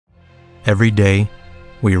Every day,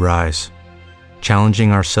 we rise,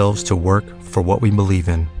 challenging ourselves to work for what we believe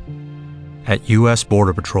in. At U.S.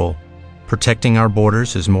 Border Patrol, protecting our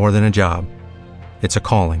borders is more than a job. It's a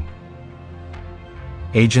calling.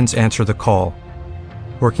 Agents answer the call,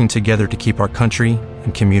 working together to keep our country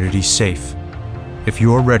and communities safe. If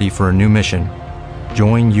you are ready for a new mission,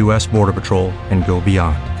 join U.S. Border Patrol and go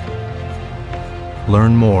beyond.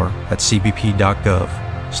 Learn more at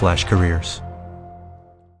cbp.gov/careers.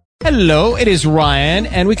 Hello, it is Ryan,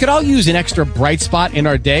 and we could all use an extra bright spot in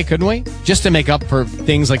our day, couldn't we? Just to make up for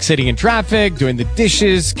things like sitting in traffic, doing the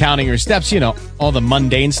dishes, counting your steps, all the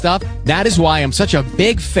mundane stuff. That is why I'm such a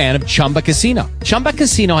big fan of Chumba Casino. Chumba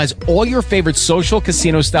Casino has all your favorite social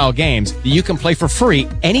casino-style games that you can play for free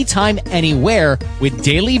anytime, anywhere with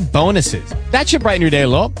daily bonuses. That should brighten your day a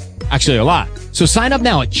little. Actually, a lot. So sign up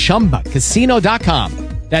now at ChumbaCasino.com.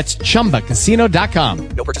 That's ChumbaCasino.com.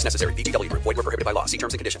 No purchase necessary. VGW Group. Void where prohibited by law. See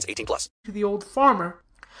terms and conditions. 18+. To the old farmer,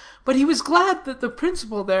 but he was glad that the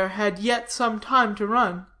principal there had yet some time to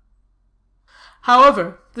run.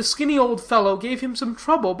 However, the skinny old fellow gave him some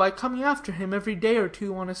trouble by coming after him every day or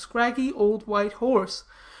two on a scraggy old white horse,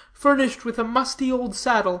 furnished with a musty old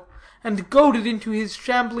saddle, and goaded into his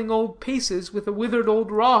shambling old paces with a withered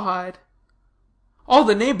old rawhide. All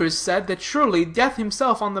the neighbors said that surely Death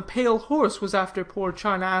himself on the pale horse was after poor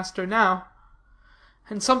China Aster now.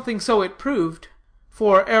 And something so it proved,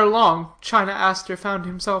 for ere long China Aster found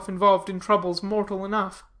himself involved in troubles mortal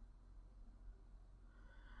enough.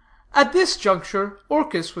 At this juncture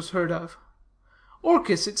Orchis was heard of.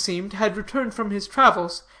 Orchis, it seemed, had returned from his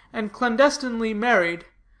travels, and clandestinely married,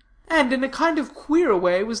 and in a kind of queer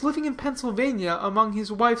way was living in Pennsylvania among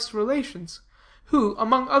his wife's relations, who,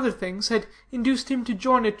 among other things, had induced him to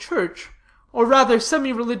join a church, or rather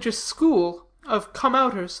semi-religious school, of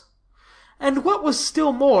come-outers. And what was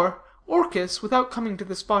still more, Orchis, without coming to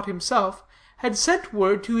the spot himself, had sent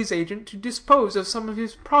word to his agent to dispose of some of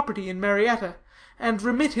his property in Marietta, and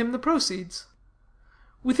remit him the proceeds.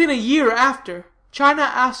 Within a year after, China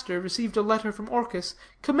Aster received a letter from Orchis,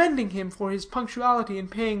 commending him for his punctuality in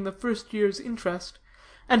paying the first year's interest,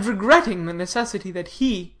 and regretting the necessity that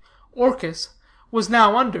he, Orchis, was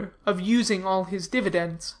now under, of using all his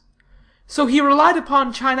dividends. So he relied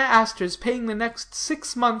upon China Aster's paying the next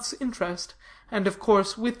 6 months' interest, and of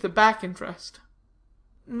course with the back interest.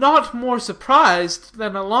 Not more surprised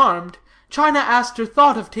than alarmed, China Aster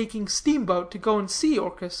thought of taking steamboat to go and see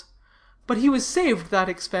Orchis, but he was saved that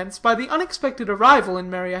expense by the unexpected arrival in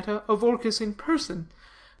Marietta of Orchis in person,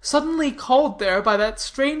 suddenly called there by that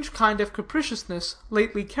strange kind of capriciousness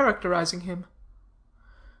lately characterizing him.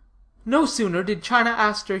 No sooner did China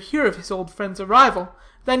Aster hear of his old friend's arrival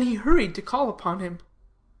than he hurried to call upon him.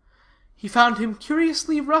 He found him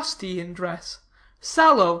curiously rusty in dress,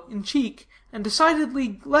 sallow in cheek, and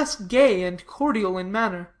decidedly less gay and cordial in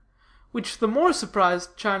manner, which the more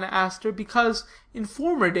surprised China Aster because, in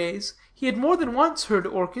former days, he had more than once heard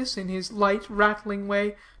Orchis, in his light, rattling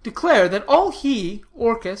way, declare that all he,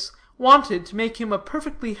 Orchis, wanted to make him a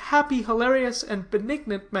perfectly happy, hilarious, and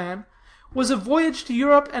benignant man was a voyage to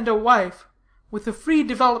Europe and a wife, with a free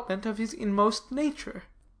development of his inmost nature.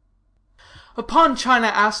 Upon China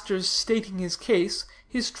Aster's stating his case,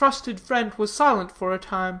 his trusted friend was silent for a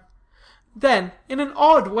time, then, in an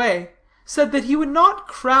odd way, said that he would not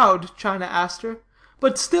crowd China Aster,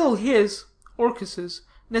 but still his, Orchis's,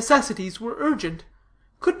 necessities were urgent.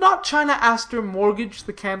 Could not China Aster mortgage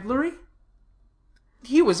the candlery?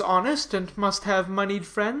 He was honest, and must have moneyed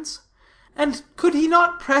friends. And could he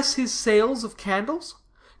not press his sales of candles?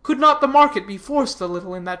 Could not the market be forced a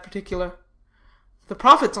little in that particular? The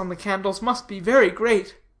profits on the candles must be very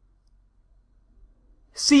great.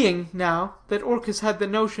 Seeing, now, that Orchis had the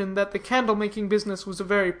notion that the candle-making business was a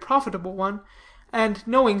very profitable one, and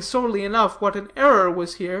knowing sorely enough what an error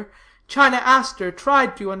was here, China Aster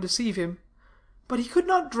tried to undeceive him, but he could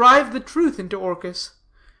not drive the truth into Orchis,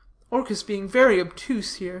 Orchis being very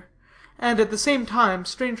obtuse here, and at the same time,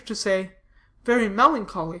 strange to say, very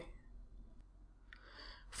melancholy.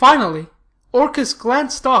 Finally, Orchis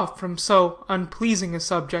glanced off from so unpleasing a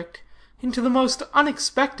subject into the most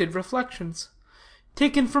unexpected reflections,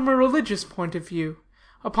 taken from a religious point of view,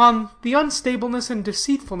 upon the unstableness and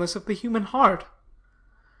deceitfulness of the human heart.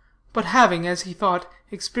 But having, as he thought,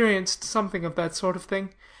 experienced something of that sort of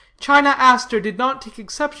thing, China Aster did not take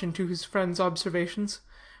exception to his friend's observations,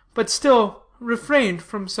 but still refrained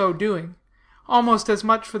from so doing, almost as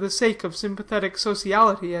much for the sake of sympathetic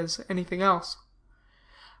sociality as anything else.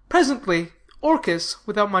 Presently, Orchis,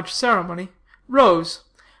 without much ceremony, rose,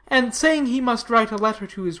 and saying he must write a letter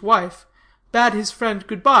to his wife, bade his friend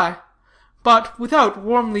good-bye, but without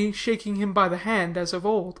warmly shaking him by the hand as of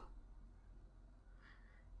old.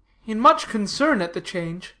 In much concern at the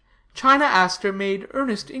change, China Aster made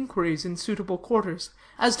earnest inquiries in suitable quarters,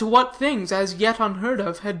 as to what things as yet unheard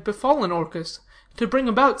of had befallen Orchis to bring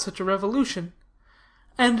about such a revolution,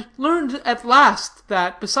 and learned at last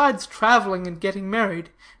that, besides traveling and getting married,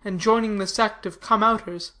 and joining the sect of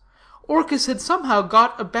Come-outers, Orchis had somehow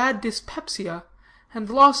got a bad dyspepsia, and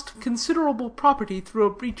lost considerable property through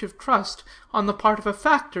a breach of trust on the part of a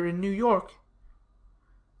factor in New York.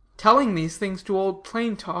 Telling these things to old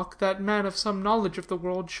Plain Talk, that man of some knowledge of the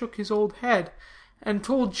world shook his old head, and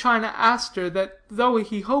told China Aster that though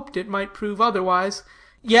he hoped it might prove otherwise,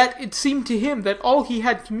 yet it seemed to him that all he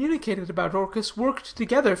had communicated about Orchis worked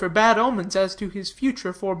together for bad omens as to his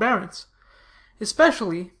future forbearance.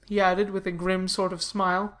 Especially, he added, with a grim sort of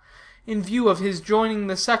smile, in view of his joining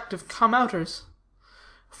the sect of Come-outers.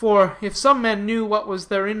 For, if some men knew what was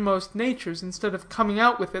their inmost natures, instead of coming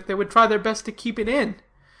out with it, they would try their best to keep it in,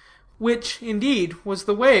 which, indeed, was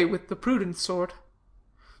the way with the prudent sort.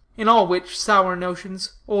 In all which sour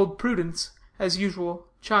notions, old Prudence, as usual,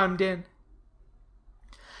 chimed in.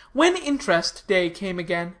 When interest day came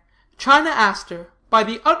again, China Aster, by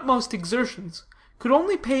the utmost exertions, could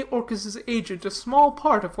only pay Orchis's agent a small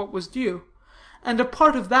part of what was due, and a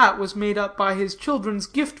part of that was made up by his children's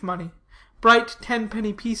gift money, bright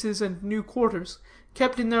 10-penny pieces and new quarters,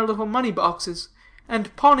 kept in their little money boxes,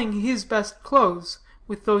 and pawning his best clothes,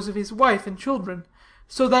 with those of his wife and children,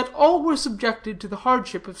 so that all were subjected to the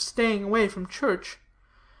hardship of staying away from church.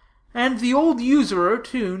 And the old usurer,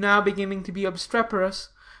 too, now beginning to be obstreperous,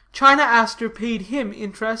 China Aster paid him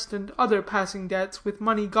interest and other passing debts with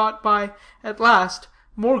money got by, at last,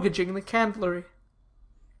 mortgaging the candlery.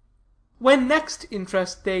 When next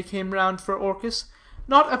interest day came round for Orchis,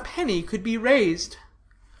 not a penny could be raised.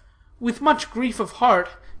 With much grief of heart,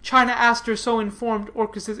 China Aster so informed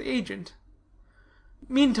Orchis's agent.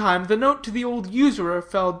 Meantime, the note to the old usurer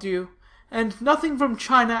fell due, and nothing from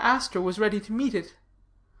China Aster was ready to meet it.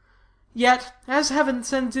 Yet, as heaven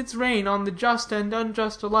sends its rain on the just and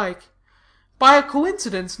unjust alike, by a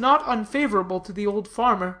coincidence not unfavorable to the old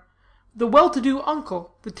farmer, the well-to-do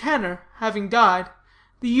uncle, the tanner, having died,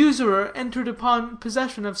 the usurer entered upon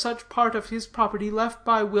possession of such part of his property left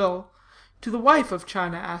by will to the wife of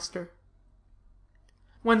China Aster.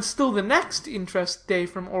 When still the next interest day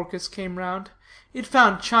from Orchis came round, it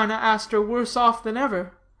found China Aster worse off than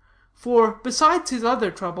ever, for, besides his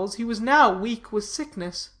other troubles, he was now weak with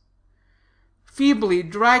sickness. Feebly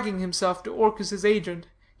dragging himself to Orchis's agent,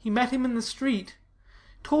 he met him in the street,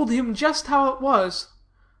 told him just how it was,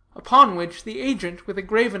 upon which the agent, with a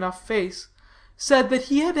grave enough face, said that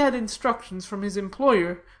he had had instructions from his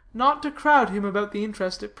employer not to crowd him about the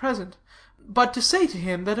interest at present, but to say to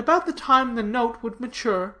him that about the time the note would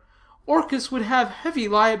mature, Orchis would have heavy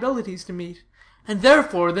liabilities to meet, and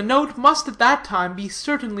therefore the note must at that time be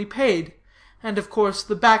certainly paid, and of course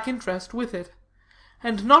the back interest with it.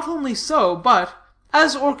 And not only so, but,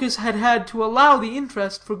 as Orchis had had to allow the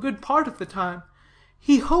interest for good part of the time,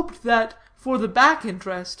 he hoped that, for the back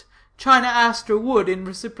interest, China Aster would, in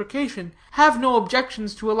reciprocation, have no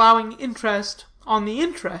objections to allowing interest on the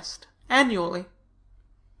interest, annually.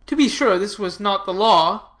 To be sure, this was not the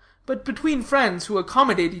law, but between friends who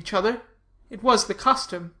accommodate each other, it was the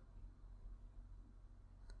custom.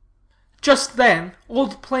 Just then,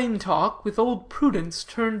 old Plain Talk, with old Prudence,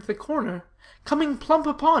 turned the corner, coming plump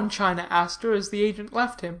upon China Aster as the agent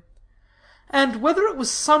left him. And whether it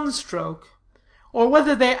was sunstroke, or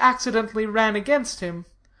whether they accidentally ran against him,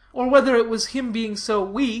 or whether it was him being so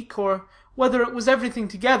weak, or whether it was everything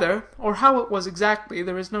together, or how it was exactly,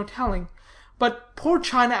 there is no telling, but poor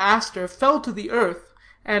China Aster fell to the earth,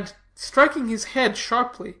 and, striking his head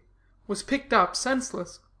sharply, was picked up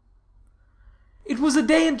senseless. It was a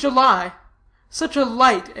day in July, such a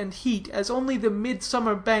light and heat as only the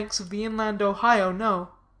midsummer banks of the inland Ohio know.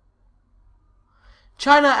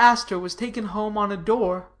 China Aster was taken home on a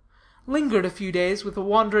door, lingered a few days with a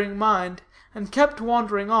wandering mind, and kept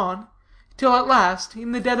wandering on, till at last,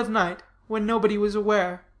 in the dead of night, when nobody was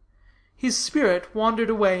aware, his spirit wandered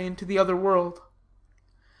away into the other world.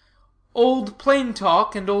 Old Plain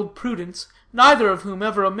Talk and old Prudence, neither of whom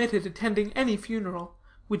ever omitted attending any funeral,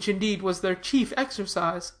 which indeed was their chief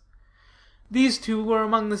exercise, these two were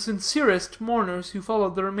among the sincerest mourners who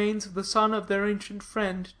followed the remains of the son of their ancient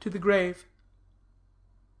friend to the grave.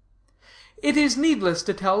 It is needless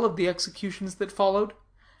to tell of the executions that followed,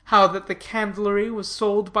 how that the candlery was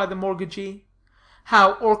sold by the mortgagee,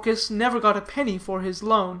 how Orchis never got a penny for his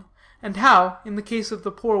loan, and how, in the case of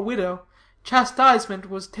the poor widow, chastisement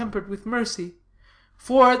was tempered with mercy,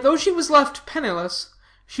 for, though she was left penniless,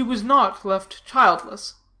 she was not left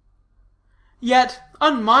childless. Yet,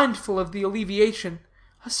 unmindful of the alleviation,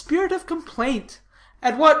 a spirit of complaint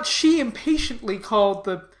at what she impatiently called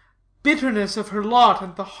the bitterness of her lot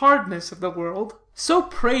and the hardness of the world, so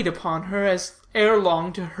preyed upon her as ere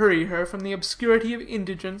long to hurry her from the obscurity of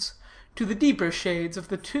indigence to the deeper shades of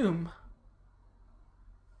the tomb.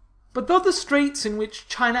 But though the straits in which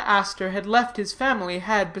China Aster had left his family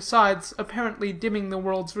had, besides apparently dimming the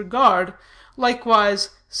world's regard, likewise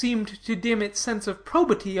seemed to dim its sense of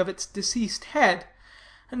probity of its deceased head,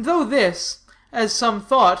 and though this, as some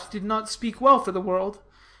thought, did not speak well for the world,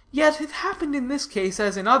 yet it happened in this case,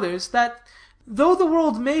 as in others, that, though the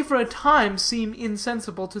world may for a time seem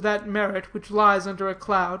insensible to that merit which lies under a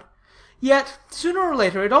cloud, yet, sooner or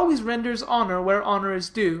later, it always renders honor where honor is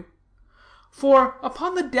due. For,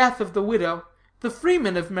 upon the death of the widow, the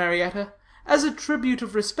freemen of Marietta, as a tribute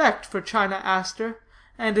of respect for China Aster,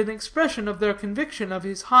 and an expression of their conviction of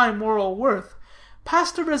his high moral worth,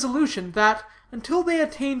 passed a resolution that, until they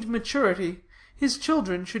attained maturity, his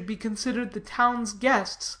children should be considered the town's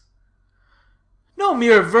guests. No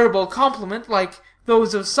mere verbal compliment like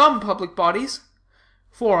those of some public bodies,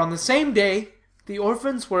 for on the same day the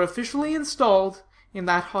orphans were officially installed in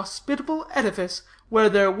that hospitable edifice where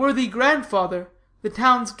their worthy grandfather, the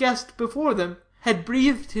town's guest before them, had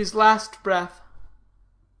breathed his last breath.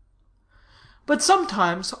 But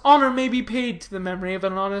sometimes honor may be paid to the memory of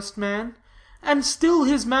an honest man, and still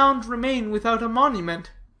his mound remain without a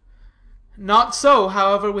monument. Not so,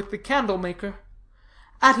 however, with the candle-maker.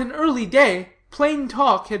 At an early day, Plain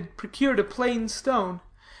Talk had procured a plain stone,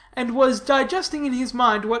 and was digesting in his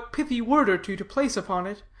mind what pithy word or two to place upon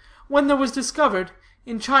it, when there was discovered,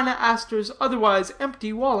 in China Aster's otherwise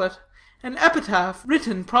empty wallet, an epitaph,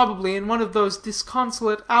 written probably in one of those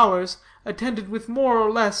disconsolate hours, attended with more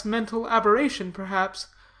or less mental aberration, perhaps,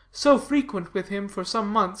 so frequent with him for some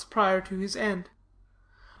months prior to his end.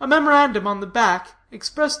 A memorandum on the back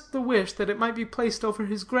expressed the wish that it might be placed over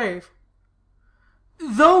his grave.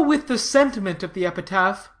 Though with the sentiment of the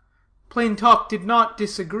epitaph, Plain Talk did not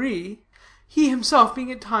disagree, he himself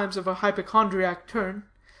being at times of a hypochondriac turn,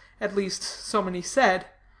 at least so many said,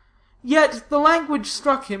 yet the language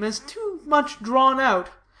struck him as too much drawn out,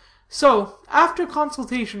 so, after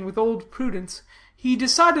consultation with old Prudence, he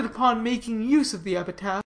decided upon making use of the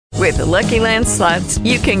epitaph. With the Lucky Land Slots,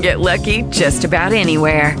 you can get lucky just about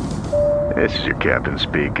anywhere. This is your captain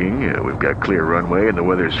speaking. We've got clear runway and the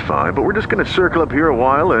weather's fine, but we're just going to circle up here a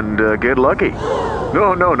while and get lucky.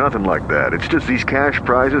 No, nothing like that. It's just these cash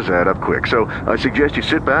prizes add up quick. So I suggest you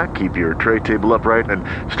sit back, keep your tray table upright,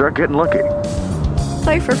 and start getting lucky.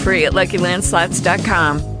 Play for free at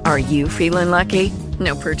LuckyLandSlots.com. Are you feeling lucky?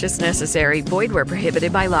 No purchase necessary. Void where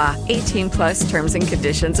prohibited by law. 18+ terms and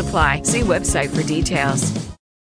conditions apply. See website for details.